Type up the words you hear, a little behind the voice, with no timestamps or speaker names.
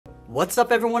What's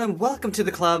up everyone and welcome to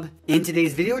the club. In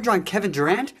today's video we're drawing Kevin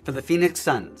Durant for the Phoenix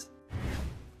Suns.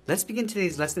 Let's begin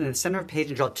today's lesson in the center of the page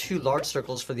and draw two large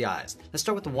circles for the eyes. Let's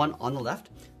start with the one on the left.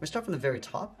 We're start from the very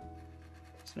top.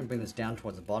 Just going to bring this down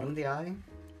towards the bottom of the eye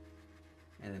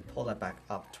and then pull that back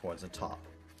up towards the top.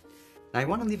 Now you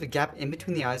want to leave a gap in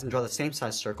between the eyes and draw the same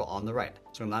size circle on the right.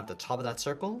 So I'm going to line up the top of that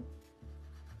circle,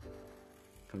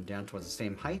 come down towards the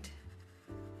same height,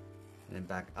 and then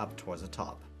back up towards the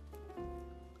top.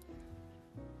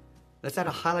 Let's add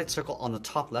a highlight circle on the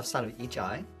top left side of each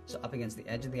eye, so up against the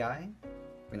edge of the eye.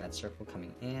 Bring that circle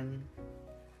coming in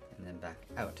and then back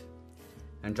out.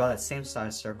 And draw that same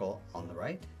size circle on the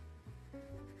right.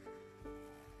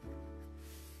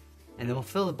 And then we'll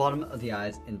fill the bottom of the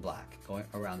eyes in black, going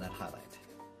around that highlight.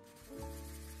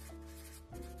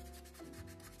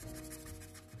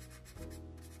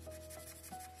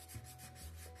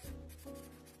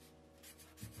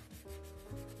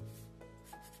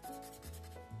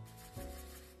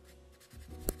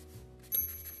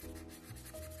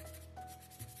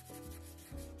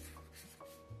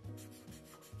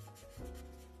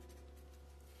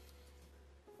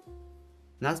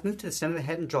 Now let's move to the center of the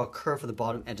head and draw a curve for the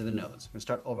bottom edge of the nose. We're going to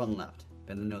start over on the left.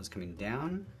 Bend the nose coming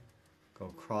down,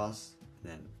 go across,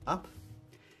 then up.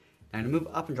 Now I'm going to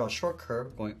move up and draw a short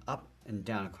curve going up and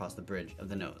down across the bridge of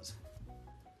the nose.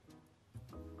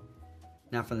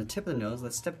 Now from the tip of the nose,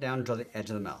 let's step down and draw the edge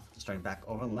of the mouth. Starting back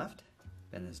over on the left,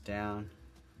 bend this down,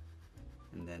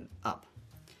 and then up.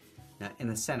 Now in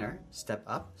the center, step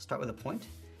up, start with a point.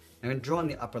 I'm going to draw on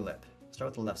the upper lip. Start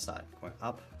with the left side, going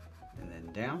up and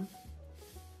then down.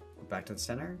 Go back to the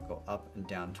center, go up and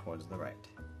down towards the right.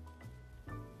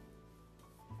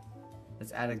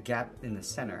 Let's add a gap in the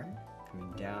center,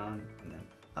 coming down and then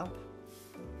up.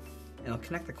 And it'll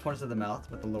connect the corners of the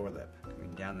mouth with the lower lip,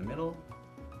 coming down the middle,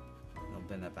 and I'll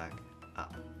bend that back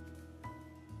up.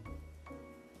 Now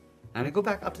I'm going to go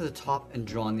back up to the top and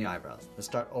draw on the eyebrows. Let's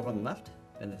start over on the left,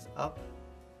 bend this up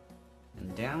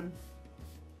and down.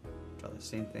 Draw the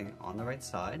same thing on the right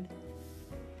side.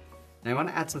 Now I want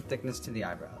to add some thickness to the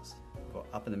eyebrows. Go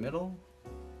up in the middle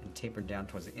and taper down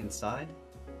towards the inside.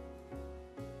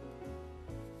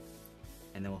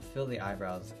 And then we'll fill the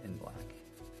eyebrows in black.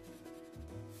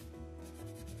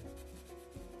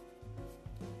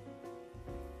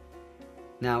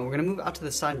 Now we're going to move out to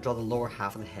the side and draw the lower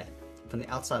half of the head. From the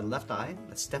outside left eye,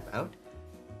 let's step out.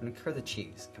 I'm going to curve the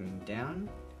cheeks, coming down.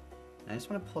 And I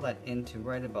just want to pull that into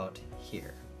right about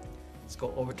here. Let's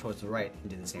go over towards the right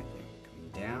and do the same thing. Coming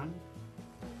down.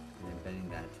 And then bending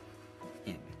that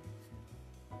in.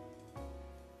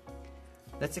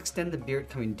 Let's extend the beard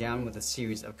coming down with a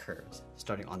series of curves.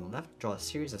 Starting on the left, draw a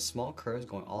series of small curves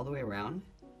going all the way around,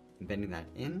 and bending that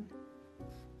in.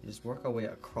 And just work our way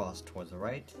across towards the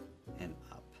right and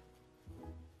up.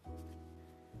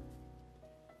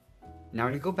 Now we're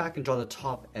going to go back and draw the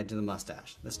top edge of the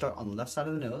mustache. Let's start on the left side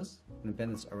of the nose. I'm going to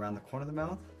bend this around the corner of the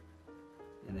mouth,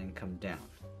 and then come down.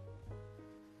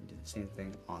 And do the same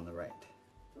thing on the right.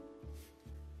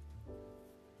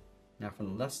 Now from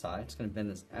the left side, just going to bend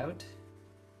this out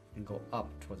and go up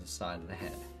towards the side of the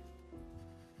head.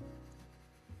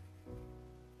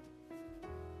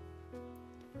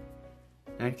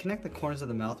 Now I connect the corners of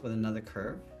the mouth with another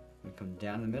curve. We come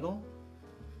down the middle,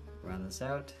 round this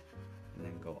out, and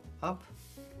then go up.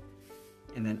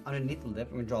 And then underneath the lip,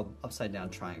 we're going to draw an upside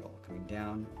down triangle, coming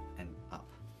down and up.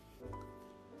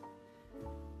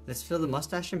 Let's fill the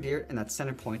mustache and beard and that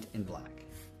center point in black.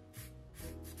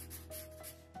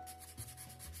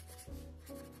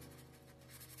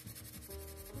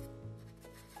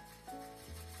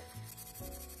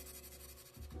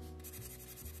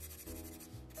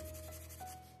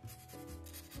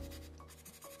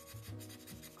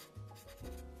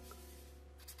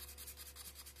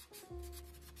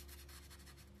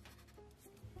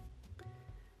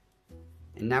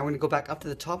 And now we're going to go back up to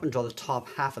the top and draw the top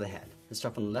half of the head. Let's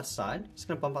start from the left side. Just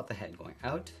going to bump out the head, going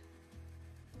out,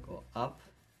 go up,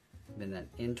 bend that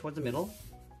in towards the middle,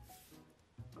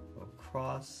 go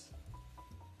across,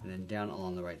 and then down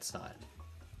along the right side.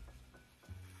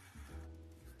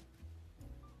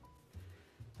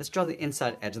 Let's draw the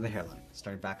inside edge of the hairline.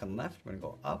 Starting back on the left, we're going to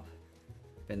go up,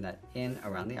 bend that in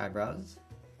around the eyebrows,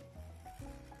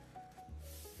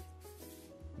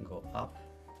 and go up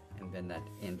and bend that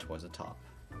in towards the top.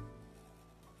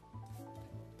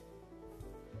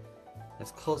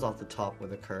 Let's close off the top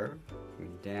with a curve,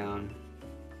 going down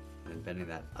and then bending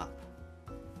that up.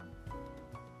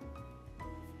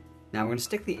 Now we're going to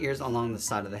stick the ears along the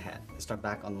side of the head. Let's start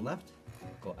back on the left,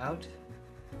 go out,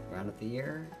 round up the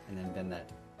ear, and then bend that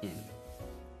in.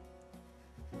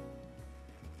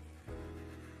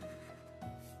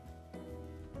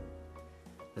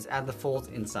 Let's add the folds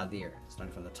inside the ear.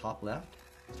 Starting from the top left,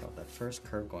 start with that first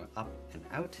curve going up and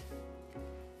out.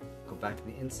 Go back to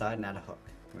the inside and add a hook,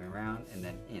 going around and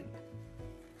then in.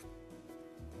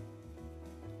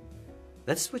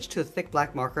 Let's switch to a thick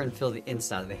black marker and fill the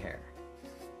inside of the hair.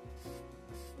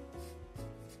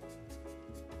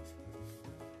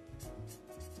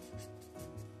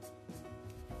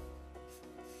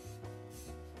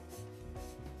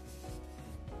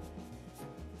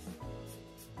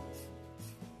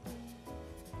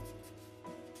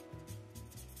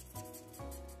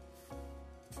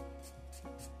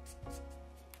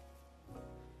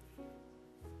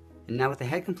 And now with the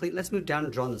head complete, let's move down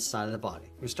and draw on the side of the body.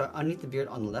 We're going to start underneath the beard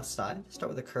on the left side. Start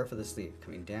with a curve for the sleeve,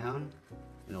 coming down,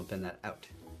 and we'll bend that out.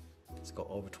 Let's go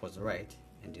over towards the right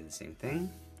and do the same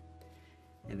thing.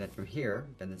 And then from here,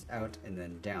 bend this out and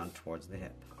then down towards the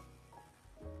hip.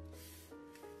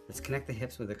 Let's connect the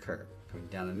hips with a curve, coming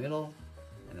down the middle,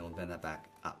 and then we'll bend that back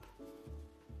up.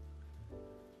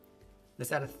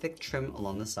 Let's add a thick trim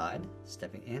along the side,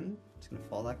 stepping in. Just going to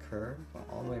follow that curve, going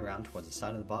all the way around towards the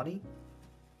side of the body.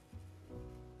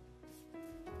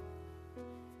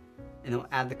 And then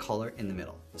we'll add the collar in the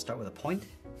middle. We'll start with a point,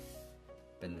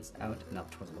 bend this out and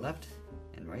up towards the left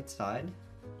and right side,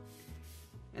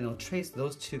 and we'll trace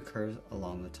those two curves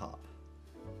along the top.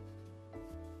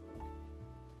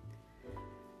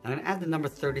 Now I'm going to add the number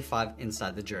 35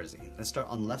 inside the jersey. Let's start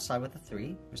on the left side with a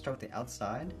 3. We'll start with the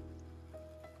outside,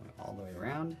 going all the way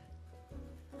around.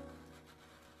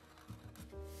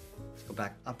 Let's go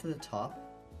back up to the top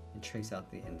and trace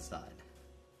out the inside.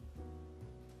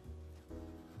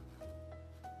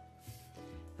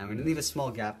 Now I'm going to leave a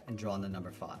small gap and draw on the number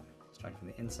 5. Starting from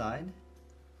the inside.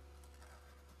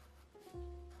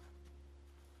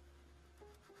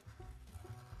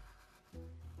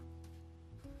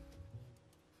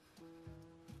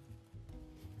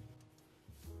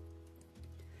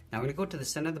 Now I'm going to go to the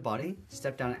center of the body,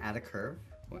 step down and add a curve,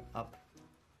 going up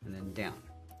and then down.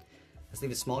 Let's leave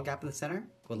a small gap in the center,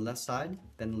 go to the left side,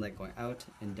 bend the leg going out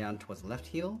and down towards the left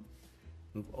heel,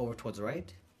 move over towards the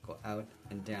right, go out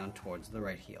and down towards the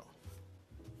right heel.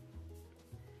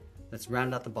 Let's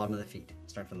round out the bottom of the feet.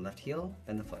 Start from the left heel,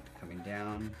 bend the foot, coming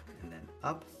down and then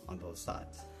up on both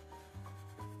sides.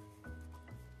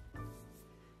 Now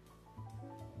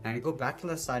I'm going to go back to the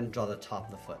left side and draw the top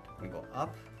of the foot. We go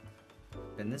up,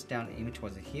 bend this down, aiming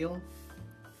towards the heel,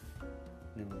 and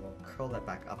then we'll curl that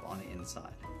back up on the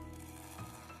inside.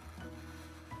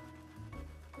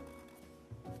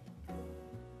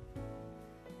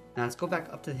 Now let's go back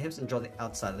up to the hips and draw the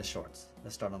outside of the shorts.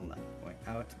 Let's start on the left, going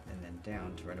out and then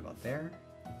down to right about there.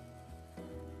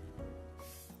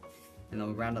 And then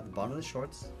we'll round out the bottom of the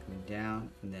shorts, coming down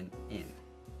and then in.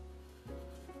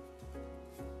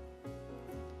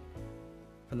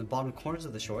 From the bottom corners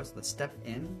of the shorts, let's step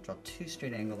in, draw 2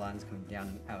 straight angle lines coming down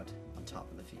and out on top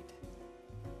of the feet.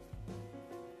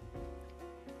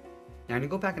 Now I'm going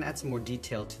to go back and add some more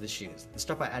detail to the shoes. Let's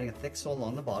start by adding a thick sole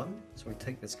along the bottom. So we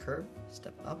take this curve,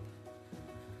 step up,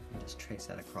 and just trace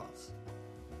that across.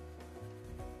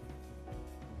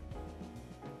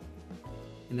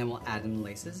 And then we'll add in the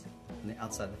laces on the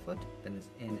outside of the foot, bend this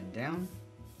in and down,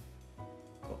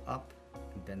 go up,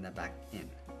 and bend that back in.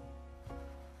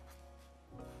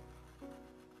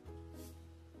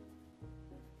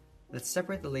 Let's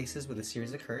separate the laces with a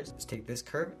series of curves. Let's take this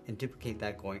curve and duplicate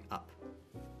that going up.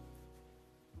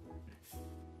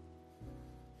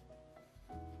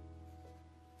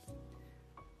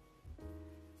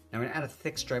 Now we're going to add a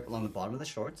thick stripe along the bottom of the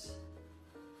shorts.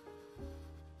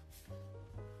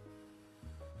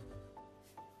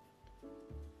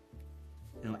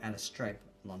 And we'll add a stripe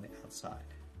along the outside.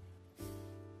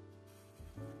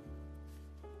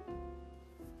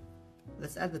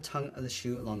 Let's add the tongue of the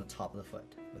shoe along the top of the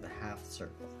foot with a half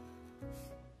circle.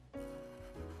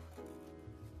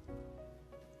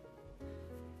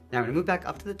 Now we're going to move back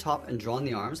up to the top and draw on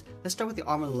the arms. Let's start with the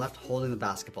arm on the left holding the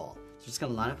basketball. So we're just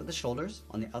going to line up with the shoulders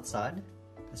on the outside.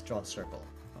 Let's draw a circle.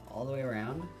 Go all the way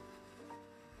around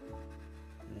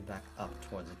and then back up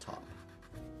towards the top.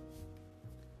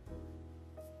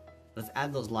 Let's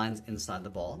add those lines inside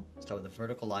the ball. Start with a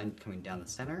vertical line coming down the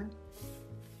center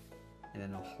and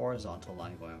then a horizontal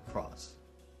line going across.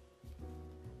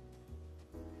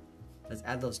 Let's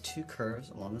add those 2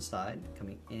 curves along the side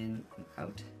coming in and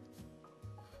out.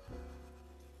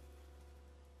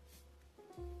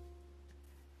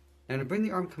 Now I'm going to bring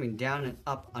the arm coming down and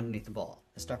up underneath the ball.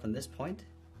 Let's start from this point,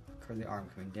 curve the arm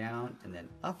coming down and then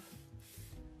up,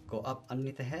 go up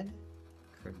underneath the head,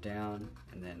 curve down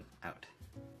and then out.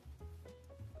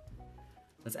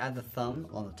 Let's add the thumb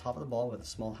along the top of the ball with a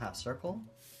small half circle,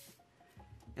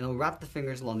 and we'll wrap the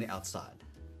fingers along the outside.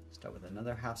 Start with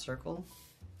another half circle,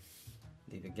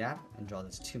 leave a gap, and draw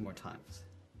this 2 more times.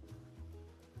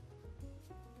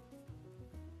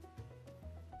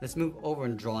 Let's move over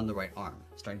and draw on the right arm.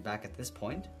 Starting back at this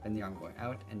point, bend the arm going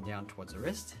out and down towards the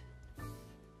wrist.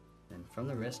 Then from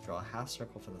the wrist, draw a half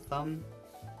circle for the thumb.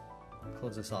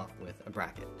 Close this off with a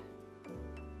bracket.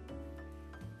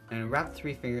 And wrap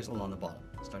 3 fingers along the bottom.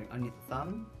 Starting underneath the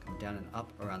thumb, come down and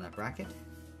up around that bracket.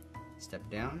 Step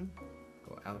down,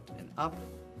 go out and up.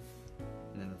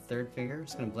 And then the 3rd finger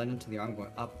is going to blend into the arm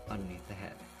going up underneath the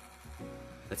head.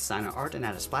 Let's sign our art and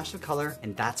add a splash of color,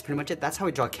 and that's pretty much it. That's how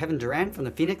we draw Kevin Durant from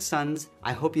the Phoenix Suns.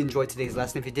 I hope you enjoyed today's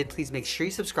lesson. If you did, please make sure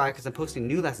you subscribe because I'm posting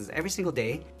new lessons every single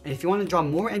day. And if you want to draw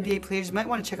more NBA players, you might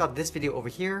want to check out this video over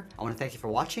here. I want to thank you for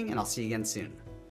watching, and I'll see you again soon.